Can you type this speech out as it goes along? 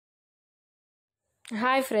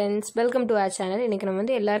Hi friends, welcome to our channel. இன்னைக்கு நம்ம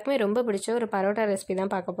வந்து எல்லாருக்குமே ரொம்ப பிடிச்ச ஒரு பரோட்டா ரெசிபி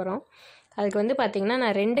தான் பார்க்க போறோம். அதுக்கு வந்து பாத்தீங்கன்னா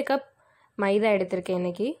நான் 2 கப் மைதா எடுத்துர்க்கேன்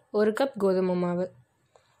இன்னைக்கு. 1 கப் கோதுமை மாவு.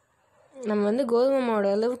 நம்ம வந்து கோதுமை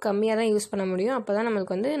மாவோட அளவு கம்மியா தான் யூஸ் பண்ண முடியும். அப்பதான்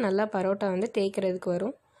நமக்கு வந்து நல்லா பரோட்டா வந்து தேய்க்கிறதுக்கு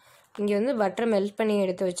வரும். இங்க வந்து பட்டர் மெல்ட் பண்ணி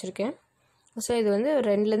எடுத்து வச்சிருக்கேன். சோ இது வந்து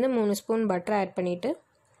 2 ல இருந்து 3 ஸ்பூன் பட்டர் ஆட் பண்ணிட்டு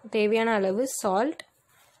தேவையான அளவு salt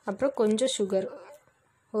அப்புறம் கொஞ்சம் sugar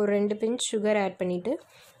ஒரு 2 பிஞ்ச் sugar ஆட் பண்ணிட்டு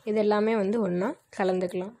இது எல்லாமே வந்து ஒண்ணா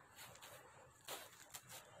கலந்துக்கலாம்.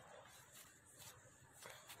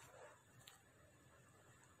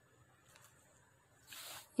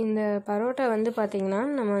 இந்த பரோட்டா வந்து பாத்தீங்கன்னா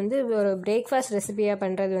நம்ம வந்து ஒரு பிரேக்ஃபாஸ்ட் ரெசிபியா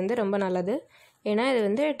பண்றது வந்து ரொம்ப நல்லது. ஏனா இது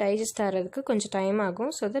வந்து டைஜஸ்ட் ஆகிறதுக்கு கொஞ்சம் டைம்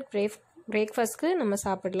ஆகும். சோ தட் பிரேக்ஃபாஸ்ட்க்கு நம்ம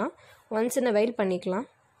சாப்பிடலாம். once in a while பண்ணிக்கலாம்.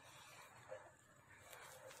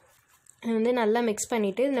 வந்து நல்லா mix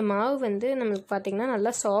பண்ணிட்டு இந்த மாவு வந்து நமக்கு பாத்தீங்கன்னா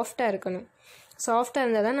நல்லா சாஃப்ட்டா இருக்கணும். சாஃப்ட்டா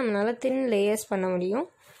இருந்தா தான் நம்மனால thin layers பண்ண முடியும்.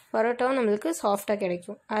 பரோட்டாவும் நமக்கு சாஃப்ட்டா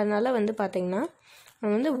கிடைக்கும். அதனால வந்து பாத்தீங்கன்னா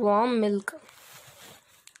நம்ம வந்து warm milk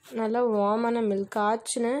நல்லா வார்மான milk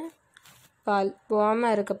காய்ச்சின பால் வார்மா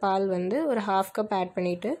இருக்க பால் வந்து ஒரு 1/2 கப் ஆட்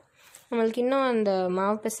பண்ணிட்டு நமக்கு இன்னும் அந்த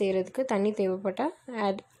மாவு பிசையிறதுக்கு தண்ணி தேவைப்பட்டா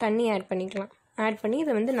தண்ணி ஆட் பண்ணிக்கலாம். ஆட் பண்ணி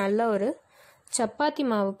இத வந்து நல்ல ஒரு சப்பாத்தி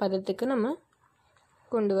மாவு பதத்துக்கு நம்ம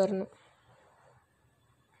கொண்டு வரணும்.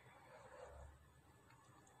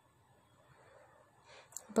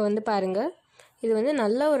 இப்போ வந்து பாருங்க இது வந்து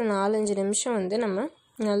நல்ல ஒரு 4-5 நிமிஷம் வந்து நம்ம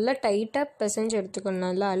நல்லா டைட்டா பிசைஞ்சு எடுத்துக்கணும்.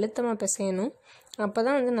 நல்லா அழுத்தமா பிசையணும்.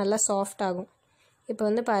 அப்பதான் வந்து நல்லா சாஃப்ட் ஆகும். இப்போ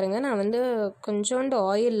வந்து பாருங்க நான் வந்து கொஞ்சோண்டு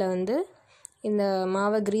ஆயில்ல வந்து இந்த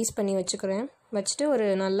மாவை கிரீஸ் பண்ணி வச்சுக்கிறேன். வச்சிட்டு ஒரு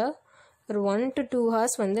நல்லா ஒரு 1 to 2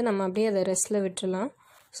 hours வந்து நம்ம அப்படியே அத ரெஸ்ட்ல விட்டுறலாம்.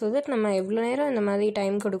 so that நம்ம எவ்வளவு நேரம் இந்த மாதிரி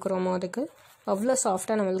டைம் கொடுக்கறோமோ அதுக்கு அவ்ளோ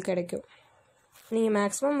சாஃப்ட்டா நமக்கு கிடைக்கும். நீங்க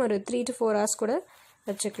மேக்ஸिमम ஒரு 3 to 4 hours கூட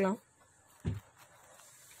வச்சுக்கலாம்.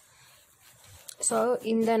 சோ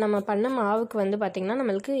இந்த நம்ம பண்ண மாவுக்கு வந்து பாத்தீங்கன்னா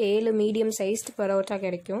நமக்கு 7 மீடியம் சைஸ்ட் பரோட்டா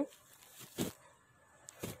கிடைக்கும்.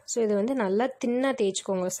 சோ இது வந்து நல்லா தின்னா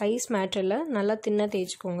தேய்ச்சுக்கோங்க. சைஸ் மேட்டர் இல்ல, நல்லா தின்னா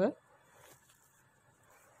தேய்ச்சுக்கோங்க.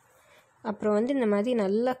 அப்புறம் வந்து இந்த மாதிரி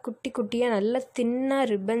நல்லா குட்டி குட்டியா நல்லா தின்னா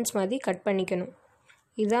ரிப்பன்ஸ் மாதிரி கட் பண்ணிக்கணும்.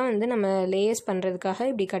 இதான் வந்து நம்ம லேயர்ஸ் பண்றதுக்காக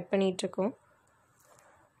இப்படி கட் பண்ணிட்டு இருக்கோம்.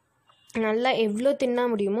 நல்லா எவ்வளவு தின்னா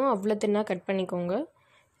முடியுமோ அவ்வளவு தின்னா கட் பண்ணிக்கோங்க.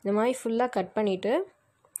 இந்த மாதிரி ஃபுல்லா கட் பண்ணிட்டு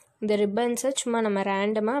இந்த ரிப்பன்ஸை சும்மா நம்ம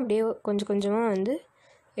ரேண்டமாக அப்படியே கொஞ்சம் கொஞ்சமாக வந்து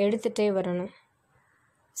எடுத்துகிட்டே வரணும்.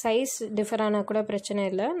 சைஸ் டிஃபர் ஆனால் கூட பிரச்சனை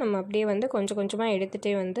இல்லை. நம்ம அப்படியே வந்து கொஞ்சம் கொஞ்சமாக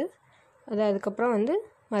எடுத்துகிட்டே வந்து அது அதுக்கப்புறம் வந்து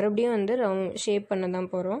மறுபடியும் வந்து ஷேப் பண்ண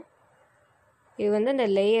தான் போகிறோம். இது வந்து இந்த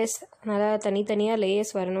லேயர்ஸ் நல்லா தனித்தனியாக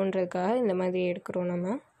லேயர்ஸ் வரணுன்றதுக்காக இந்த மாதிரி எடுக்கிறோம்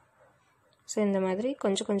நம்ம. ஸோ இந்த மாதிரி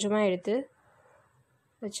கொஞ்சம் கொஞ்சமாக எடுத்து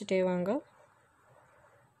வச்சுட்டே வாங்க.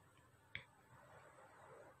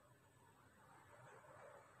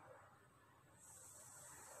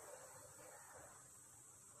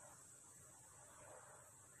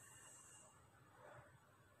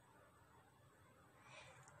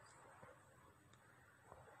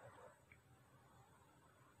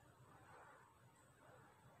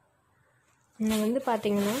 நான் வந்து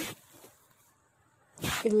பாத்தீங்கன்னா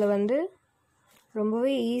இதில் வந்து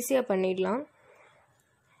ரொம்பவே ஈஸியாக பண்ணிடலாம்.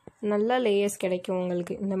 நல்லா லேயர்ஸ் கிடைக்கும்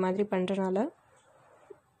உங்களுக்கு இந்த மாதிரி பண்ணுறனால.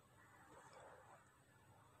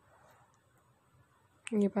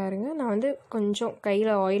 இங்கே பாருங்கள் நான் வந்து கொஞ்சம்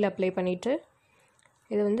கையில் ஆயில் அப்ளை பண்ணிவிட்டு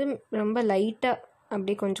இது வந்து ரொம்ப லைட்டாக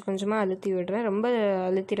அப்படியே கொஞ்சம் கொஞ்சமாக அழுத்தி விடுறேன். ரொம்ப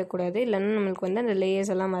அழுத்திடக்கூடாது, இல்லைன்னா நம்மளுக்கு வந்து அந்த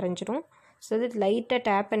லேயர்ஸ் எல்லாம் மறைஞ்சிடும். ஸோ அது லைட்டாக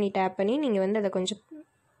டேப் பண்ணி நீங்கள் வந்து அதை கொஞ்சம்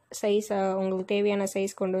சைஸ் உங்களுக்கு தேவையான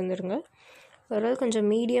சைஸ் கொண்டு வந்துடுங்க. ஓரளவு கொஞ்சம்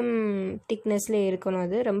மீடியம் திக்னஸ்லேயே இருக்கணும்.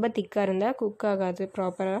 அது ரொம்ப திக்காக இருந்தால் குக் ஆகாது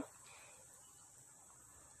ப்ராப்பராக.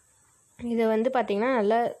 இதை வந்து பார்த்திங்கன்னா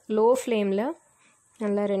நல்லா லோ ஃப்ளேமில்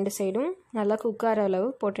நல்லா 2 சைடும் நல்லா குக் ஆகிற அளவு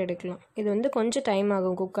போட்டு எடுக்கலாம். இது வந்து கொஞ்சம் டைம்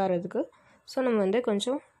ஆகும் குக் ஆகிறதுக்கு. ஸோ நம்ம வந்து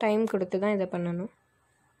கொஞ்சம் டைம் கொடுத்து தான் இதை பண்ணணும்.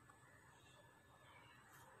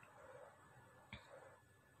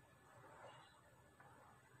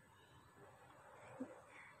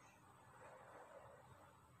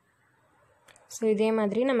 ஸோ இதே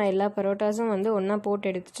மாதிரி நம்ம எல்லா பரோட்டாஸும் வந்து ஒன்றா போட்டு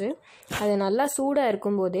எடுத்துட்டு அது நல்லா சூடாக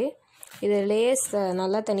இருக்கும்போதே இது லேயர்ஸ்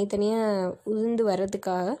நல்லா தனித்தனியாக உதிர்ந்து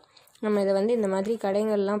வர்றதுக்காக நம்ம இதை வந்து இந்த மாதிரி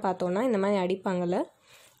கடைகள்லாம் பார்த்தோன்னா இந்த மாதிரி அடிப்பாங்கள்ல,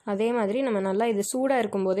 அதே மாதிரி நம்ம நல்லா இது சூடாக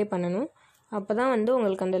இருக்கும்போதே பண்ணணும். அப்போ தான் வந்து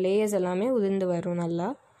உங்களுக்கு அந்த லேயர்ஸ் எல்லாமே உதிர்ந்து வரும் நல்லா.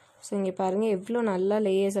 ஸோ இங்கே பாருங்கள் எவ்வளோ நல்லா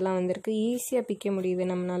லேயர்ஸ் எல்லாம் வந்திருக்கு. ஈஸியாக பிக்க முடியுது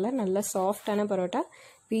நம்மளால். நல்லா சாஃப்டான பரோட்டா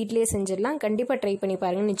வீட்டிலேயே செஞ்சிடலாம். கண்டிப்பாக ட்ரை பண்ணி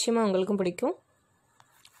பாருங்கள், நிச்சயமாக உங்களுக்கும் பிடிக்கும்.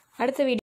 அடுத்த வீடியோ